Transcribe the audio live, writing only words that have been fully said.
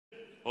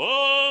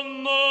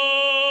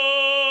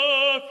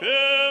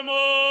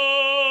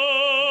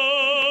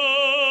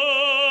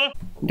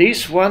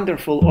This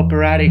wonderful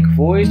operatic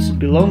voice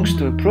belongs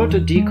to a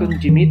proto-deacon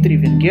Dmitry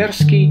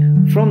Vengersky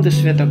from the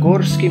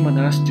Svetogorsky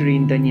monastery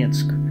in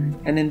Donetsk,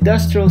 an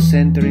industrial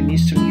center in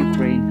eastern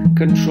Ukraine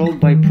controlled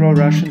by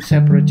pro-Russian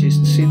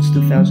separatists since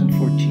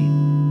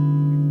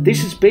 2014.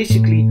 This is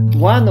basically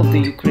one of the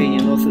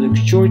Ukrainian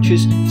Orthodox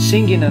churches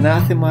singing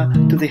anathema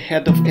to the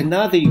head of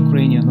another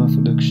Ukrainian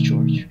Orthodox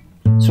church.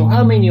 So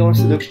how many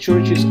Orthodox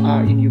churches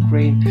are in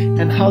Ukraine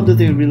and how do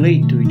they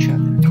relate to each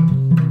other?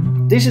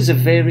 This is a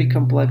very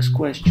complex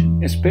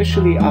question,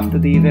 especially after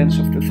the events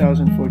of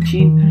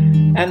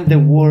 2014 and the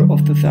war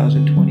of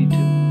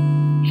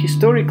 2022.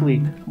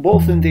 Historically,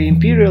 both in the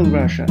Imperial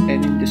Russia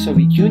and in the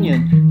Soviet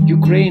Union,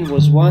 Ukraine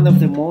was one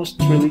of the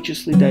most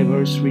religiously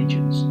diverse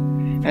regions,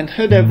 and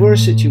her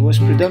diversity was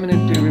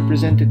predominantly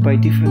represented by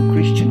different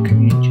Christian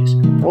communities: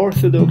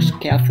 Orthodox,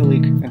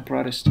 Catholic, and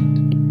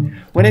Protestant.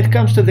 When it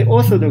comes to the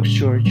Orthodox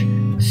Church,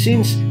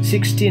 since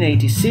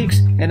 1686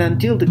 and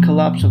until the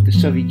collapse of the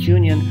Soviet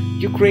Union,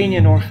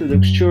 Ukrainian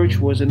Orthodox Church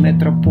was a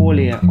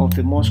metropolia of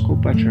the Moscow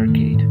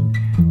Patriarchate.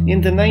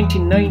 In the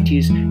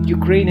 1990s,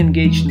 Ukraine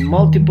engaged in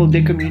multiple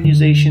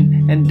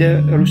decommunization and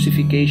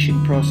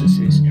de-Russification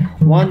processes,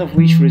 one of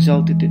which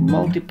resulted in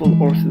multiple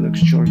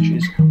Orthodox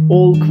churches,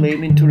 all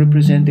claiming to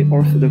represent the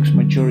Orthodox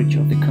majority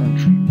of the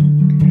country.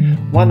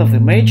 One of the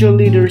major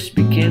leaders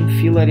became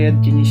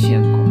Filaret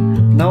Denisenko,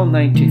 now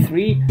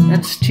 93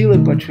 and still a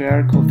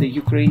patriarch of the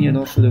Ukrainian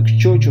Orthodox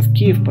Church of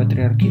Kiev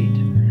Patriarchate.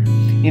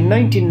 In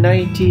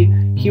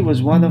 1990, he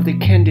was one of the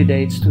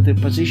candidates to the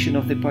position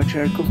of the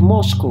Patriarch of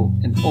Moscow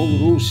and All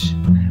Rus.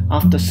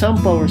 After some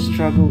power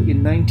struggle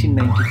in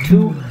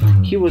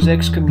 1992, he was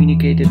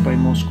excommunicated by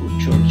Moscow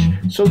Church,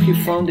 so he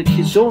founded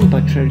his own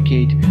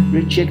patriarchate,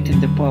 rejecting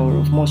the power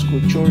of Moscow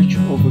Church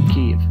over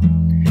Kiev.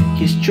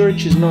 His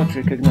church is not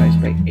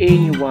recognized by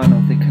any one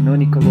of the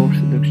canonical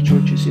Orthodox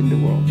churches in the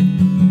world.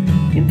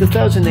 In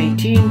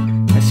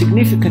 2018, a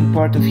significant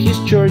part of his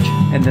church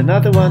and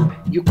another one,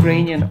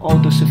 Ukrainian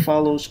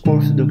Autocephalos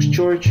Orthodox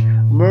Church,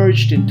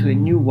 merged into a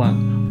new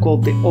one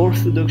called the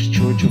Orthodox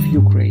Church of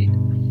Ukraine.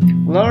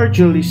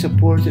 Largely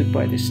supported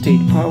by the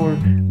state power,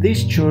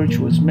 this church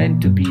was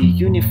meant to be a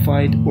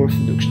unified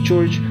Orthodox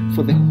church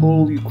for the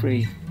whole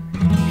Ukraine.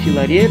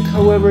 Filaret,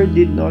 however,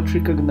 did not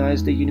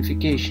recognize the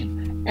unification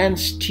and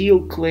still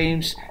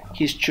claims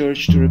his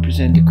church to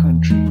represent the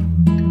country.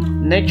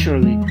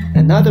 Naturally,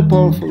 another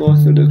powerful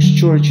Orthodox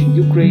church in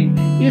Ukraine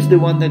is the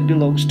one that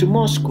belongs to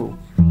Moscow.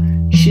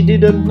 She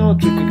did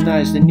not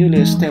recognize the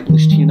newly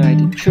established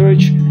United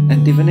Church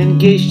and even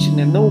engaged in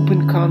an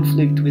open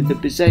conflict with the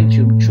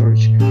Byzantium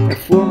Church, a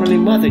formerly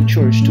mother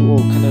church to all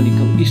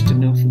canonical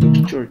Eastern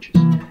Orthodox churches.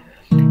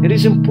 It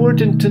is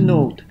important to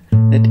note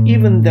that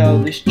even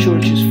though this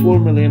church is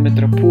formerly a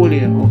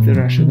metropolia of the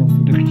Russian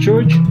Orthodox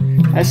Church,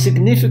 a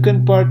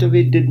significant part of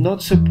it did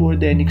not support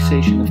the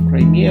annexation of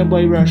Crimea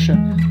by Russia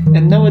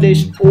and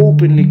nowadays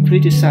openly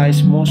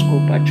criticize Moscow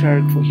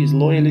Patriarch for his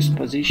loyalist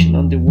position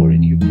on the war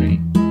in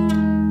Ukraine.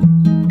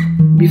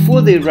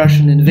 Before the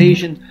Russian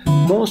invasion,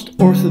 most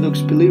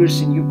Orthodox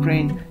believers in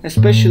Ukraine,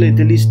 especially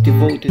the least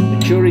devoted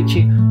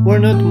majority, were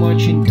not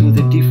much into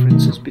the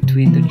differences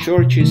between the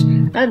churches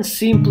and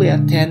simply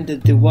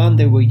attended the one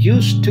they were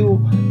used to,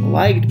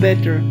 liked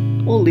better,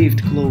 or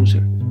lived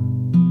closer.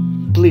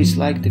 Please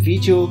like the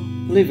video,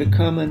 leave a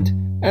comment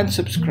and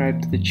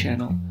subscribe to the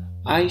channel.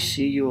 I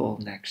see you all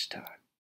next time.